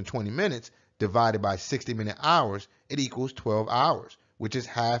 720 minutes divided by 60-minute hours, it equals 12 hours, which is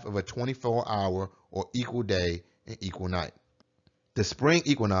half of a 24-hour or equal day and equal night. The spring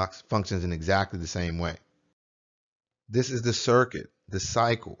equinox functions in exactly the same way. This is the circuit, the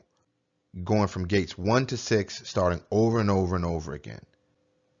cycle, going from gates 1 to 6, starting over and over and over again.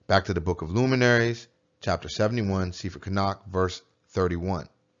 Back to the Book of Luminaries, chapter 71, Sefer Kanak, verse 31.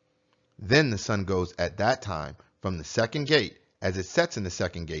 Then the sun goes at that time from the second gate, as it sets in the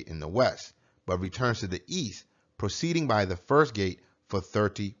second gate in the west, but returns to the east, proceeding by the first gate for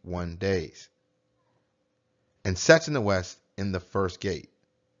 31 days, and sets in the west in the first gate.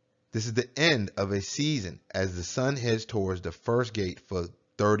 This is the end of a season, as the sun heads towards the first gate for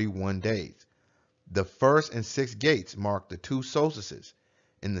 31 days. The first and sixth gates mark the 2 solstices,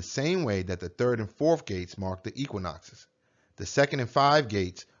 in the same way that the third and fourth gates mark the equinoxes. The second and 5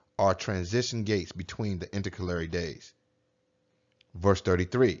 gates are transition gates between the intercalary days. Verse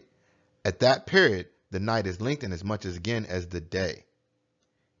 33. At that period, the night is lengthened as much as again as the day.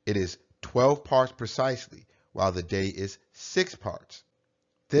 It is 12 parts precisely, while the day is 6 parts.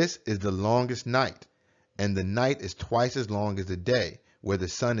 This is the longest night, and the night is twice as long as the day, where the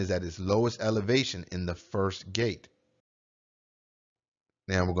sun is at its lowest elevation in the first gate.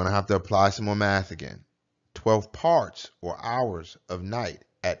 Now we're going to have to apply some more math again. 12 parts or hours of night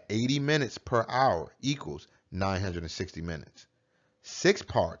at 80 minutes per hour equals 960 minutes. 6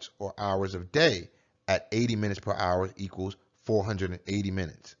 parts or hours of day at 80 minutes per hour equals 480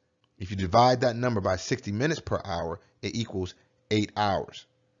 minutes. If you divide that number by 60 minutes per hour, it equals 8 hours.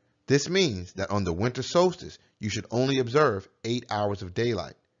 This means that on the winter solstice, you should only observe 8 hours of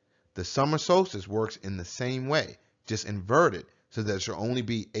daylight. The summer solstice works in the same way, just inverted, so that it should only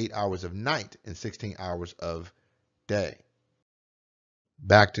be 8 hours of night and 16 hours of day.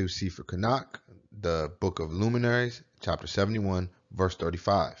 Back to Sefer Kanak, the Book of Luminaries, chapter 71, verse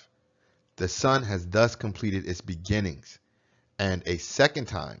 35. The sun has thus completed its beginnings, and a second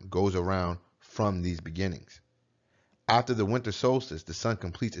time goes around from these beginnings. After the winter solstice, the sun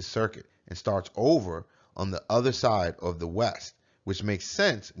completes its circuit and starts over on the other side of the west, which makes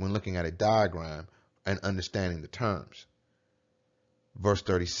sense when looking at a diagram and understanding the terms. Verse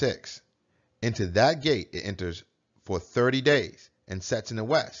 36. Into that gate it enters for 30 days and sets in the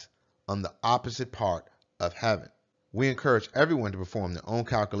west, on the opposite part of heaven. We encourage everyone to perform their own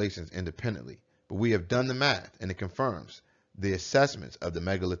calculations independently, but we have done the math and it confirms the assessments of the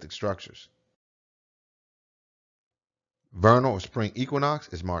megalithic structures. Vernal or spring equinox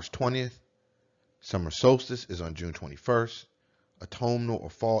is March 20th. Summer solstice is on June 21st. Autumnal or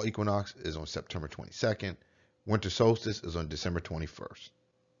fall equinox is on September 22nd. Winter solstice is on December 21st.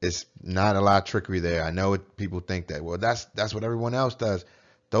 It's not a lot of trickery there. I know people think that, well, that's what everyone else does.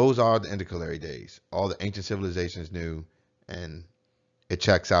 Those are the intercalary days. All the ancient civilizations knew, and it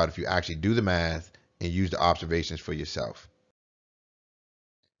checks out if you actually do the math and use the observations for yourself.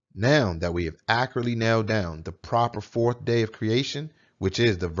 Now that we have accurately nailed down the proper 4th day of creation, which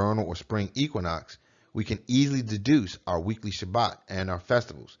is the vernal or spring equinox, we can easily deduce our weekly Shabbat and our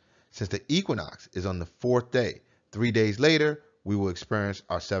festivals. Since the equinox is on the fourth day, 3 days later, we will experience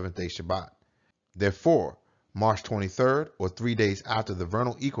our seventh day Shabbat. Therefore, March 23rd, or 3 days after the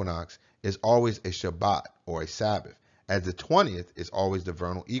vernal equinox, is always a Shabbat, or a Sabbath, as the 20th is always the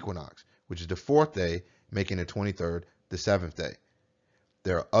vernal equinox, which is the fourth day, making the 23rd the seventh day.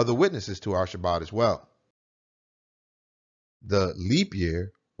 There are other witnesses to our Shabbat as well. The leap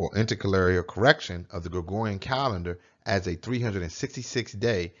year, or intercalary correction of the Gregorian calendar, adds a 366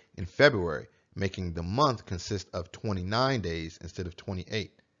 day in February, making the month consist of 29 days instead of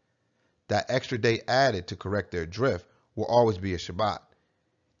 28. That extra day added to correct their drift will always be a Shabbat.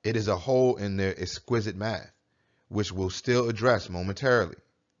 It is a hole in their exquisite math, which we'll still address momentarily.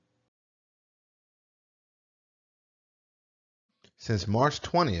 Since March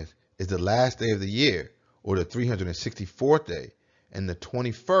 20th is the last day of the year, or the 364th day, and the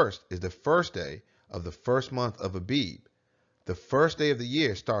 21st is the first day of the first month of Abib, the first day of the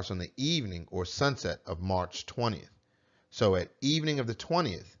year starts on the evening or sunset of March 20th. So at evening of the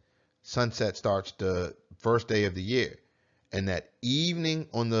 20th, sunset starts the first day of the year. And that evening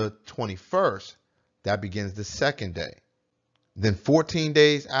on the 21st, that begins the second day. Then 14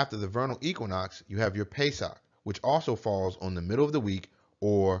 days after the vernal equinox, you have your Pesach, which also falls on the middle of the week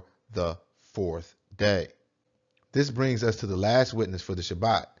or the fourth day. This brings us to the last witness for the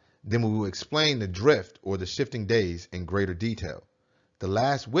Shabbat. Then we will explain the drift or the shifting days in greater detail. The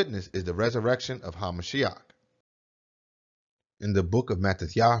last witness is the resurrection of HaMashiach. In the book of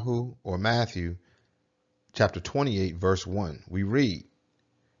Tobi'Yahu, or Matthew, chapter 28, verse 1, we read,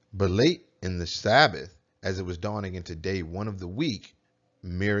 "But late in the Sabbath, as it was dawning into day one of the week,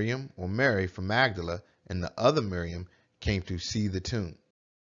 Miriam, or Mary from Magdala, and the other Miriam came to see the tomb."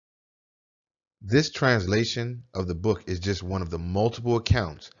 This translation of the book is just one of the multiple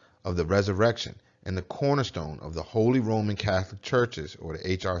accounts of the resurrection and the cornerstone of the Holy Roman Catholic Churches, or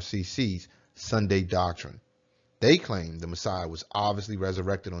the HRCC's, Sunday doctrine. They claim the Messiah was obviously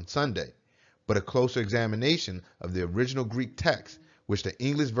resurrected on Sunday, but a closer examination of the original Greek text, which the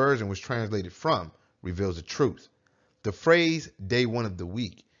English version was translated from, reveals the truth. The phrase day one of the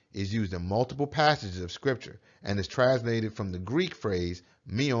week is used in multiple passages of scripture and is translated from the Greek phrase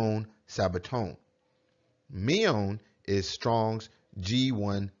mion sabbaton. Mion is Strong's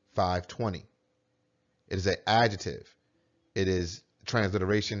G1520. It is an adjective. It is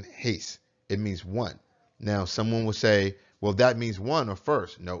transliteration haste. It means one. Now, someone will say, well, that means one or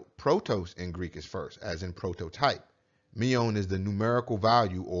first. No, protos in Greek is first, as in prototype. Mion is the numerical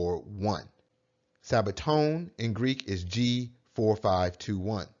value, or one. Sabbaton in Greek is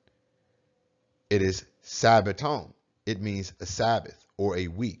G4521. It is Sabbaton. It means a Sabbath or a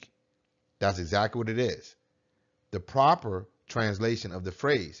week. That's exactly what it is. The proper translation of the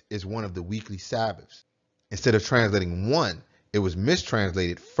phrase is one of the weekly Sabbaths. Instead of translating one, it was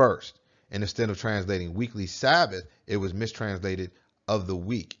mistranslated first. And instead of translating weekly Sabbath, it was mistranslated of the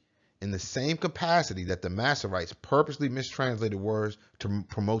week. In the same capacity that the Masoretes purposely mistranslated words to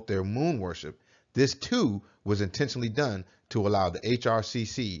promote their moon worship, this too was intentionally done to allow the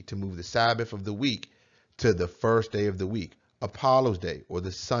HRCC to move the Sabbath of the week to the first day of the week, Apollo's Day, or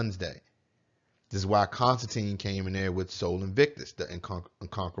the sun's day. This is why Constantine came in there with Sol Invictus, the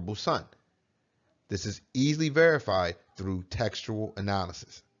unconquerable sun. This is easily verified through textual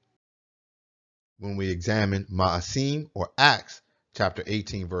analysis. When we examine Ma'asim, or Acts, chapter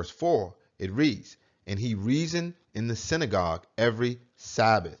 18, verse 4, it reads, "And he reasoned in the synagogue every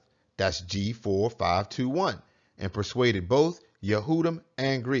Sabbath," that's G4521, "and persuaded both Yehudim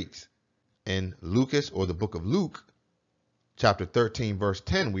and Greeks." In Lucas, or the book of Luke, chapter 13, verse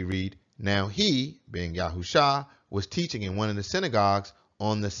 10, we read, "Now he," being Yahusha, "was teaching in one of the synagogues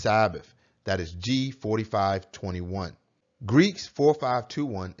on the Sabbath," that is G4521. Greek's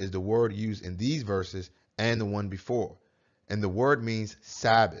 4521 is the word used in these verses and the one before, and the word means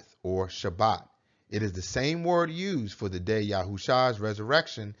Sabbath or Shabbat. It is the same word used for the day Yahusha's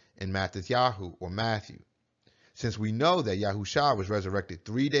resurrection in Matthew, or Matthew. Since we know that Yahusha was resurrected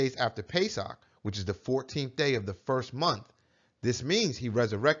 3 days after Pesach, which is the 14th day of the first month, this means he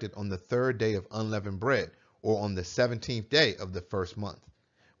resurrected on the third day of unleavened bread, or on the 17th day of the first month,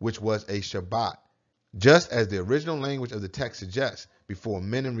 which was a Shabbat. Just as the original language of the text suggests, before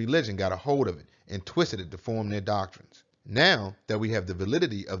men in religion got a hold of it and twisted it to form their doctrines. Now that we have the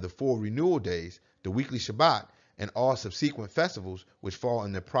validity of the 4 renewal days, the weekly Shabbat, and all subsequent festivals which fall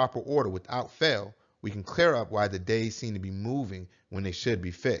in their proper order without fail, we can clear up why the days seem to be moving when they should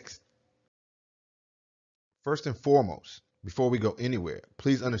be fixed. First and foremost, before we go anywhere,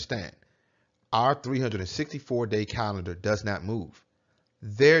 please understand, our 364-day calendar does not move.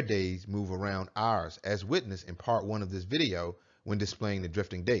 their days move around ours, as witnessed in part 1 of this video when displaying the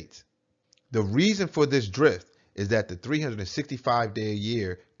drifting dates. The reason for this drift is that the 365-day a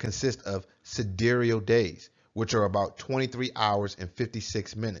year consists of sidereal days, which are about 23 hours and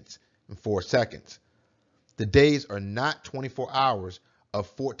 56 minutes and 4 seconds. The days are not 24 hours of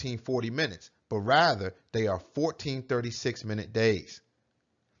 1440 minutes, but rather they are 1436-minute days.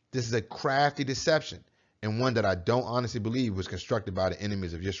 This is a crafty deception, and one that I don't honestly believe was constructed by the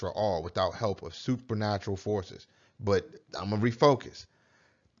enemies of Yisrael without help of supernatural forces. But I'm going to refocus.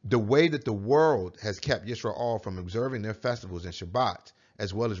 The way that the world has kept Yisrael from observing their festivals and Shabbats,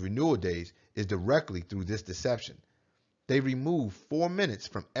 as well as renewal days, is directly through this deception. They remove 4 minutes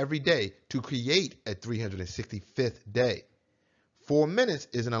from every day to create a 365th day. 4 minutes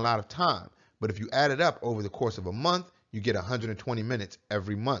isn't a lot of time, but if you add it up over the course of a month, you get 120 minutes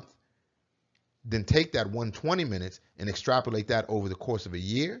every month. Then take that 120 minutes and extrapolate that over the course of a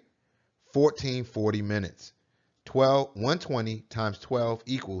year, 1440 minutes. 120 times 12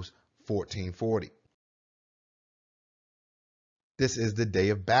 equals 1440. This is the day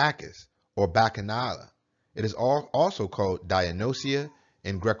of Bacchus, or Bacchanala. It is also called Dionysia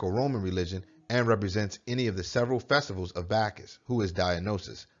in Greco-Roman religion and represents any of the several festivals of Bacchus, who is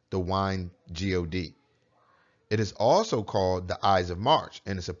Dionysus, the wine god. It is also called the Ides of March,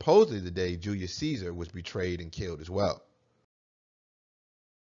 and is supposedly the day Julius Caesar was betrayed and killed as well.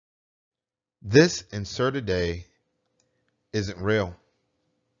 This inserted day isn't real.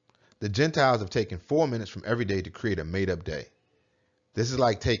 The Gentiles have taken 4 minutes from every day to create a made-up day. This is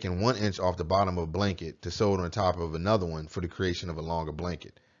like taking 1 inch off the bottom of a blanket to sew it on top of another one for the creation of a longer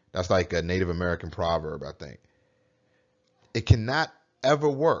blanket. That's like a Native American proverb, I think. It cannot ever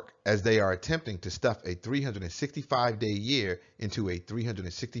work, as they are attempting to stuff a 365-day year into a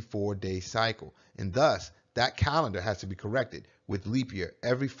 364-day cycle, and thus that calendar has to be corrected with leap year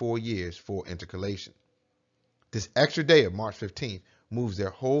every 4 years for intercalation. This extra day of March 15th moves their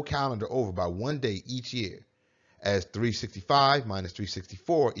whole calendar over by 1 day each year, as 365 minus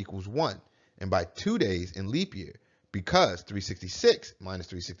 364 equals 1, and by 2 days in leap year, because 366 minus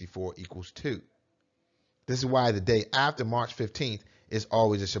 364 equals 2. This is why the day after March 15th is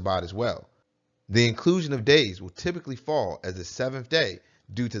always a Shabbat as well. The inclusion of days will typically fall as the 7th day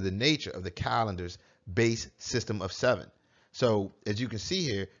due to the nature of the calendar's base system of 7. So as you can see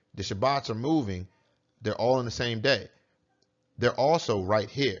here, the Shabbats are moving. They're all in the same day. They're also right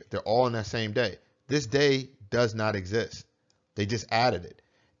here. They're all in that same day. This day does not exist. They just added it.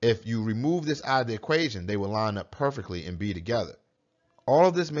 If you remove this out of the equation, they will line up perfectly and be together. All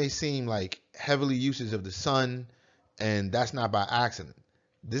of this may seem like heavily usage of the sun, and that's not by accident.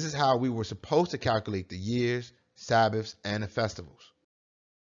 This is how we were supposed to calculate the years, Sabbaths, and the festivals.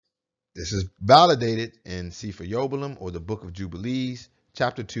 This is validated in Sefer Yobelim, or the Book of Jubilees,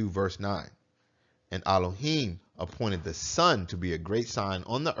 chapter 2, verse 9. And Elohim appointed the sun to be a great sign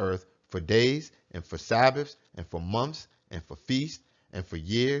on the earth for days, and for Sabbaths, and for months, and for feasts, and for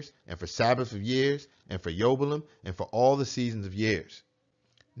years, and for Sabbaths of years, and for Yobelim, and for all the seasons of years.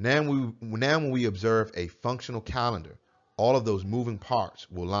 Now when we observe a functional calendar, all of those moving parts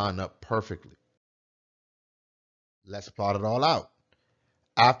will line up perfectly. Let's plot it all out.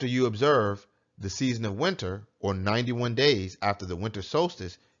 After you observe the season of winter, or 91 days after the winter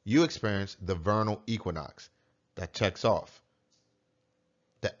solstice, you experience the vernal equinox. That checks off.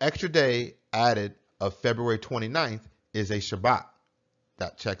 The extra day added of February 29th is a Shabbat.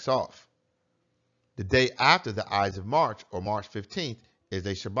 That checks off. The day after the Ides of March, or March 15th, is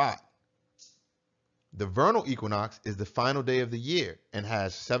a Shabbat. The vernal equinox is the final day of the year and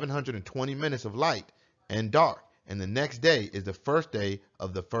has 720 minutes of light and dark, and the next day is the first day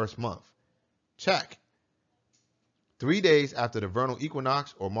of the first month. Check. 3 days after the vernal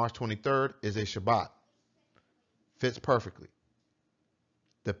equinox, or March 23rd, is a Shabbat. Fits perfectly.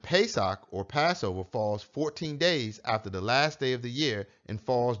 The Pesach, or Passover, falls 14 days after the last day of the year and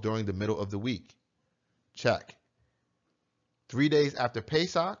falls during the middle of the week. Check. 3 days after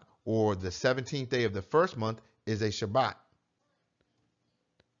Pesach, or the 17th day of the first month, is a Shabbat.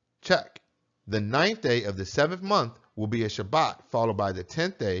 Check. The 9th day of the 7th month will be a Shabbat, followed by the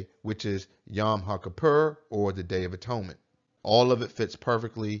 10th day, which is Yom HaKippur, or the Day of Atonement. All of it fits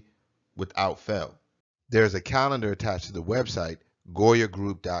perfectly without fail. There's a calendar attached to the website,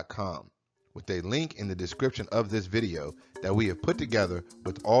 GoyaGroup.com, with a link in the description of this video that we have put together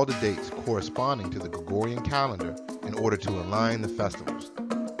with all the dates corresponding to the Gregorian calendar in order to align the festivals.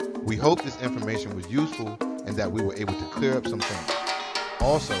 We hope this information was useful and that we were able to clear up some things.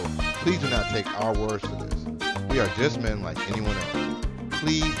 Also, please do not take our words for this. We are just men like anyone else.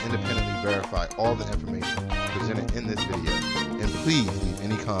 Please independently verify all the information presented in this video, and please leave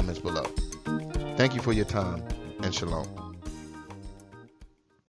any comments below. Thank you for your time, and shalom.